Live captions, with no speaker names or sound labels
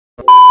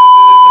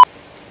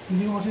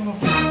Hindi ko kasi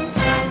makita.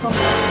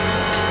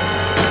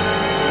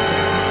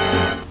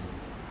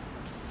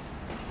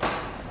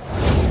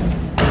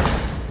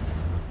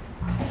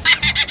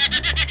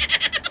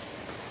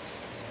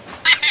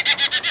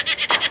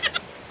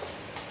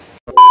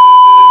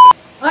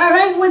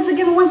 Alright, once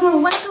more,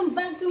 welcome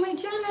back to my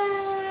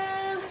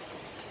channel!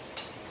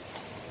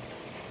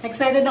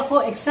 Excited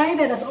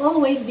as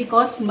always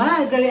because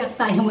mag-react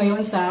tayo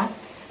ngayon sa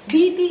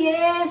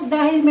BTS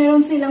dahil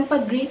meron silang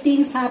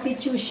pag-greetings. Happy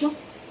Chuseok.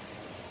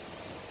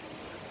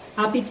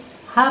 Happy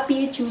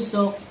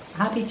Chuseok.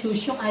 Happy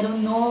Chuseok. I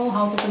don't know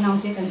how to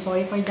pronounce it. I'm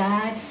sorry for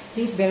that.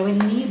 Please bear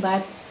with me.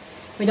 But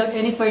without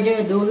any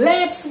further ado,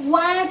 let's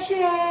watch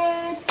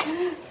it!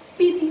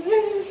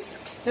 BTS!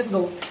 Let's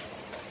go.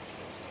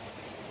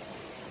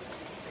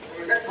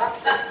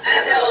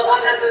 안녕하세요,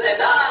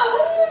 방탄소년단입니다.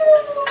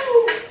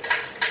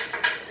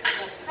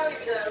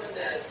 수상입니다, 여러분들.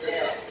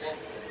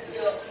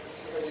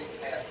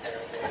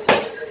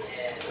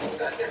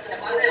 시간이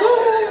빠르네요.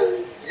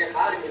 이제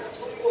가을입니다.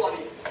 천고함이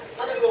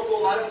하늘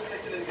높고 마른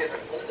스케치는 계절.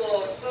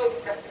 오늘도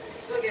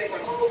추석의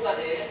걸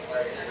한국까지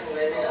촬영을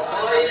해요.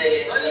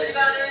 저희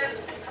시간은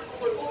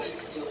한국을 꼭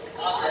입죠.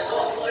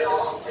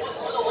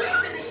 저는 어릴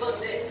때는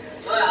입었는데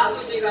저희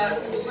아버지가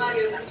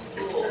음악을 딱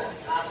입고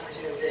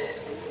하시는데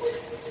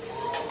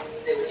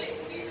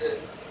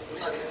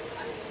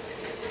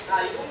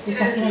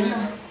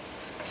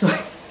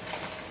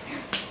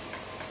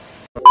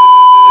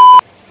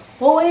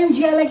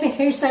OMG, I like the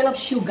hairstyle of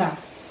Suga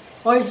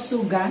or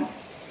Suga.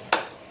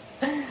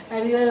 I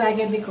really like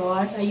it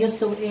because I used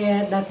to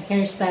wear that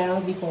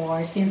hairstyle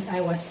before since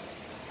I was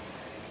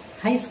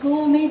high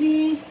school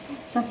maybe.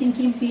 Something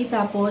kimpy.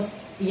 Tapos,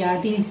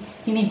 yeah,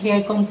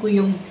 hini-hair comb ko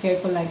yung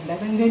hair ko like that.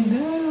 Ang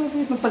ganda.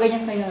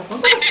 Magpaganyan kaya ako.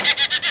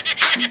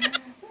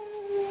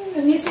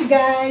 I miss you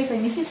guys.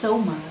 I miss you so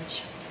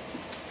much.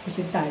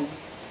 Kusig tayo.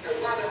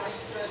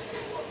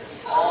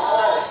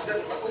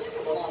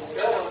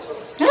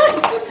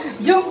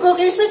 Jungkook,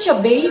 you're such a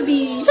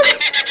baby.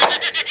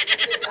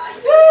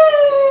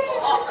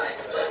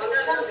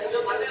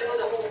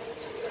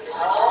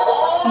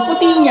 Ang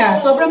puti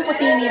niya. Sobrang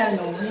puti niya,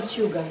 no? Miss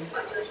Suga.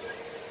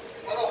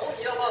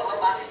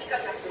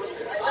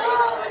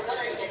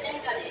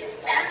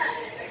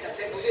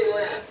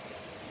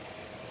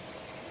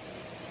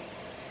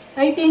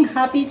 I think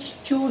Happy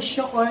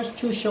Chuseok or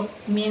Chuseok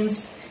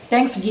means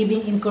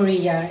Thanksgiving in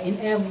Korea.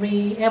 In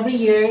every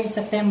year,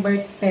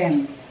 September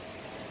 10.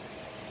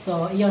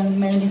 So, yun,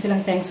 meron din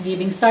silang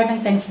Thanksgiving. Start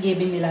ng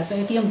Thanksgiving nila. So,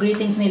 ito yung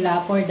greetings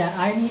nila for the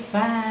ARMY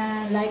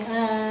fan like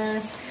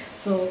us.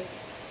 So,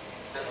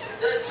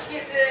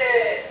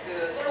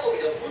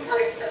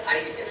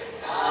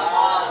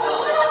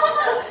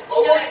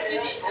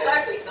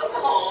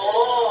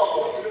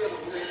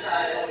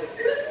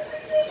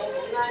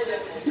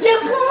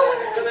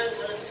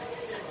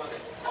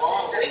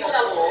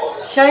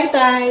 shy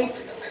type.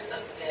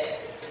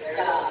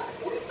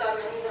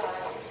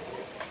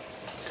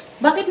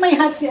 Bakit may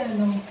hat si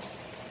ano?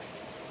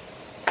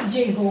 Si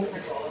J-Hope.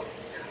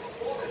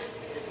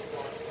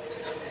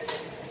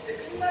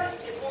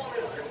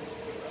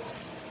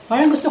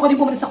 Parang gusto ko din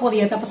pumunta sa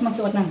Korea tapos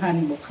magsuot ng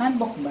hanbok.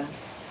 Hanbok ba?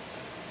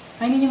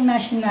 I mean yung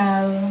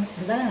national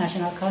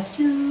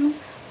costume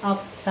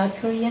of South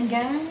Korean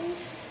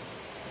guys.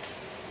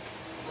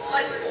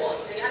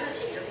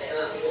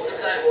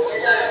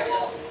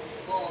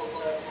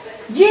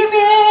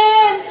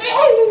 Jimin!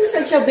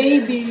 Such a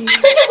baby.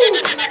 Such a baby.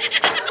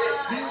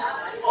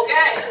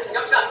 Okay,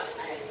 yapsa.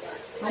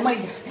 Oh my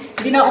God.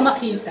 Hindi na ako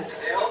makita.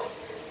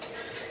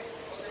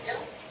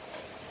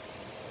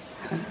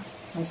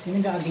 Oh, sino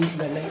nag-against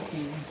the light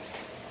eh.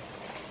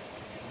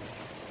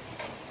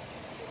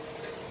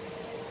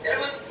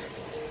 여러분,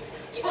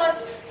 이번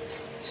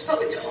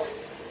추석은요.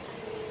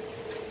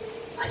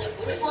 아니,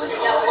 우리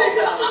손이야.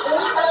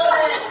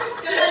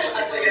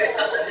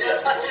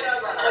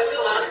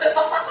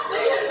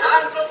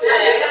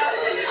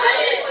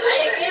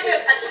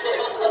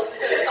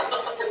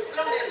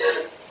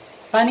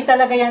 Funny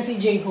talaga yan si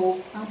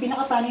J-Hope. Ang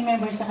pinaka-funny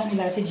members sa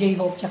kanila, si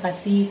J-Hope tsaka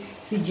si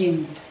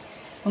Jim.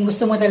 Kung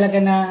gusto mo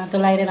talaga na to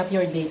lighten up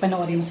your day,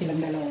 panoorin mo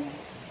silang dalawa.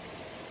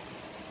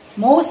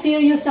 Most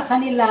serious sa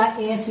kanila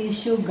is si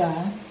Suga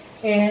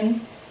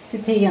and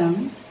si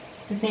Taeyang.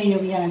 Si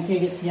Taeyong yan,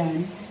 serious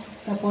yan.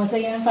 Tapos,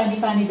 ayan,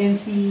 funny din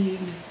si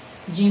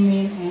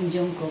Jimin and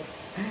Jungkook.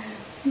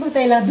 But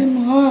I love them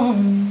more.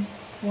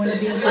 Wanna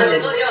be a girl.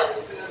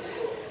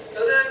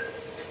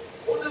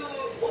 저는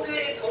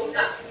모두의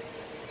건강입니다.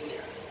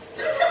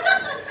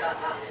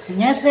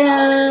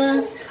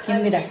 안녕하세요.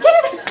 Kimida.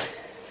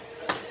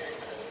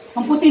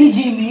 Ang puti ni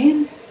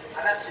Jimin.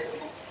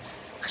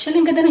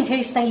 Actually, ang ganda ng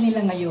hairstyle nila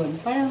ngayon.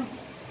 Parang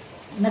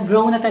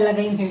nag-grow na talaga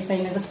yung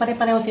hairstyle nila. Tapos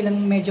pare-pareho silang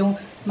medyo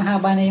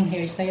mahaba na yung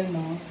hairstyle,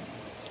 no?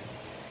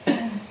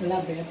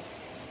 Love it.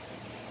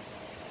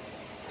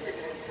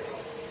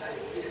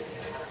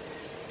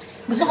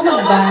 Gusto ko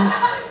mag-bangs.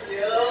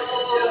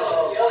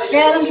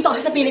 Kaya lang dito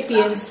kasi sa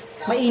Philippines,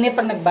 mainit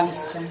pag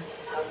nag-bangs ka.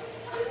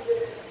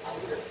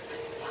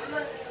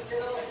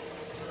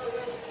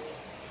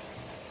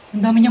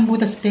 Ang dami niyang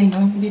butas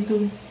tenga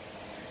dito.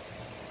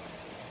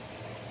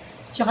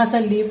 Tsaka sa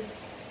lip.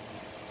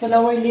 Sa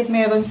lower lip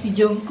meron si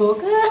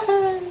Jungkook.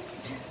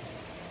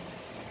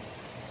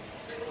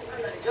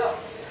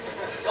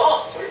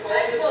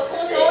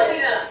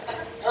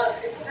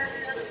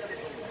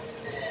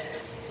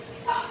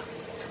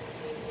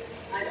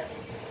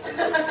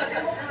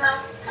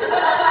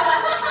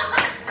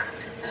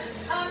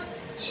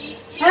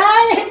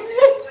 Ay!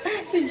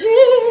 Si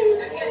Jin!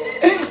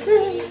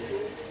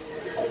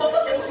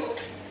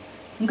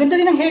 Ang ganda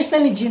rin ng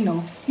hairstyle ni Jin, no?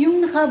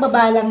 Yung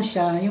nakababa lang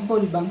siya, yung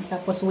full bangs,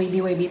 tapos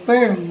wavy,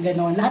 perm,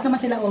 gano'n. Lahat naman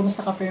sila almost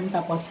naka-perm,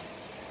 tapos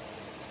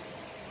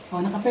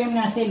naka-perm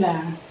nga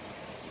sila.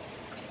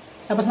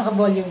 Tapos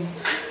naka-volume.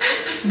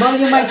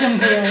 Volumize yung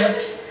hair.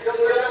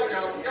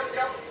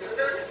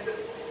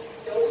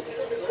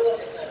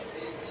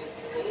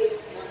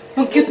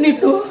 Ang cute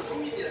nito.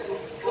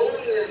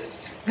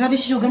 Grabe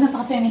si Suga,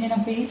 napaka-feminine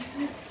ng face.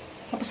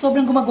 Tapos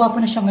sobrang gumagwapo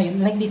na siya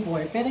ngayon, like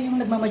before. Pero yung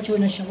nagmamature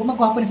na siya,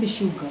 gumagwapo na si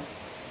Suga.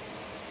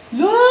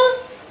 Look!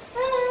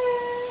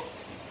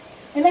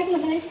 I like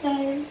your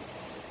hairstyle.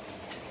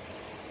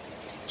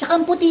 Tsaka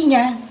ang puti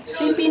niya.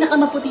 Siya yung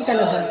pinakamaputi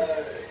talaga.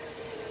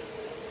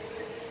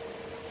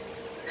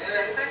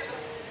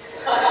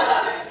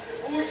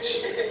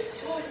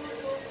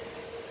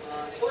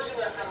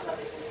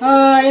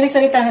 Ay,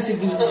 nagsalita na si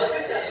V.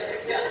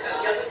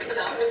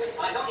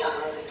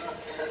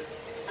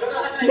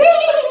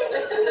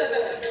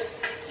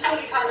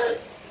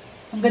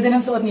 Ang ganda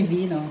ng suot ni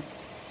V, no?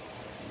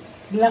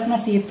 Black na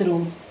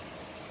see-through.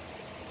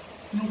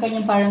 Yung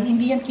kanyang parang,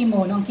 hindi yan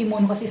kimono. Ang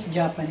kimono kasi is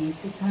Japanese.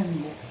 It's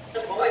hanbok.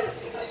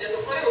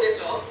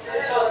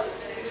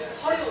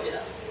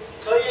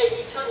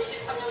 저희의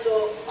 2023년도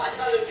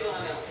마지막을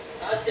기원하며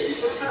다같이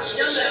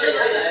 2023년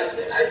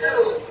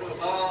날짜로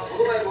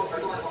저도 말고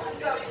별도 말고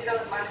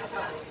한가윈이랑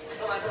많잖아.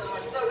 정말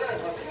추석은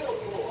정말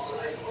풍요롭고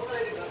날씨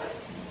선선해진 그런 날.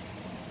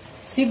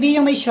 Si V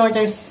yung may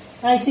shortest,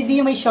 si V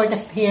yung may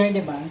shortest hair,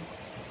 di ba?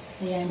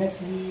 Ayan,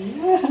 that's V.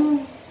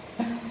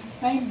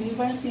 Ay, hindi,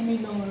 parang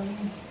similar.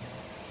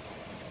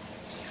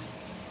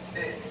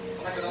 네,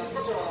 정말 그런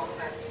추석처럼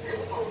항상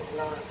계속하고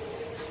건강한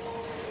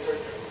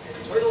명절이 될 수 있게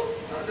저희도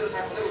나름대로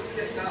잘 보내고 있을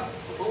테니까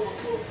또 좋은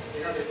모습으로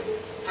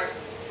인사드리도록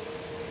하겠습니다.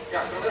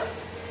 야, 그러면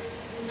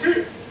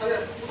질 하면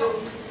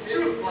추석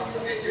질 맞죠?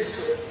 네, 질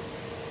줄.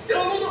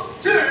 여러분 모두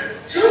질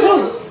줄.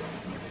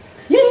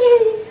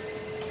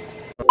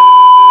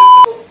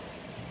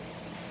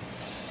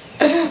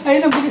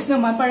 Ayun, ang bilis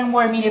naman, parang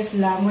 4 minutes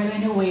lang. Well,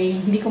 anyway,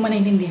 hindi ko man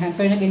naintindihan,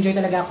 pero nag-enjoy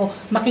talaga ako.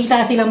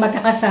 Makita silang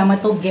magkakasama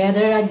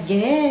together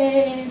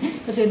again.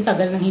 Kasi yung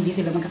tagal nang hindi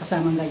sila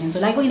magkakasama ganyan. So,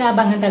 like ko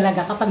inaabangan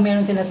talaga kapag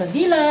meron sila sa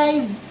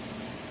V-Live,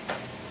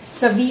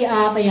 sa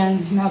V-App,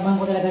 ayan, inaabangan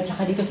ko talaga.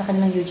 Tsaka dito sa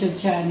kanilang YouTube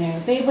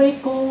channel. Favorite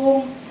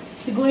ko,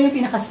 siguro yung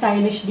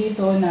pinaka-stylish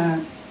dito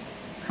na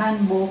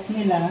handbook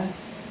nila.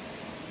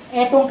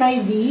 Etong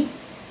kay V,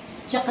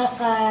 tsaka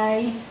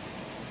kay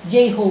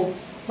J-Hope.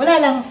 Wala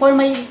lang, for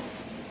my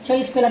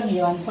choice ko lang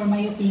yun, for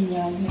my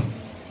opinion.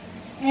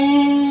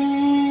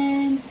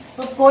 And,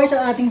 of course,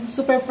 ang ating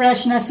super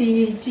fresh na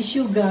si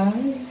Suga.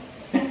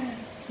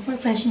 Super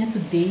fresh na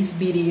today's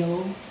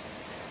video.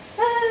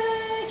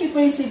 Ah, cute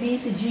pa rin si B,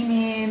 si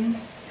Jimin.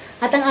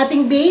 At ang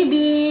ating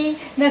baby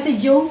na si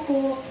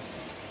Jungkook.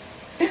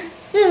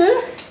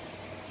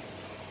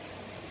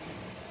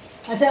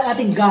 At sa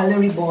ating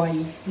gallery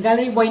boy.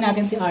 Gallery boy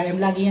natin si RM.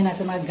 Lagi yan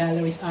nasa mga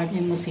galleries, art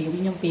and museum.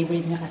 Yun yung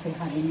favorite niya kasi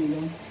habi niyo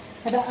yun.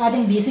 At ang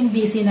ating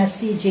busy na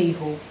si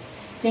J-Hope.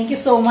 Thank you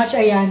so much,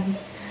 ayan.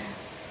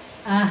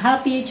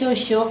 Happy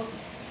Chuseok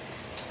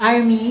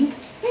Army.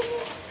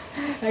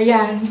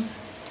 Ayan.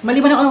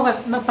 Maliban ako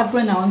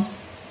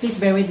magpag-pronounce. Please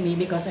bear with me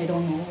because I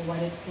don't know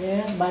what it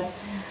is. But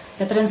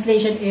the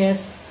translation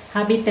is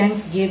Happy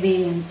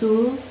Thanksgiving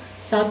to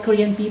South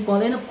Korean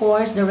people and of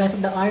course the rest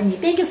of the army.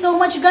 Thank you so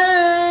much,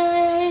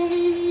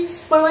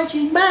 guys, for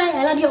watching. Bye!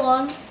 I love you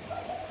all.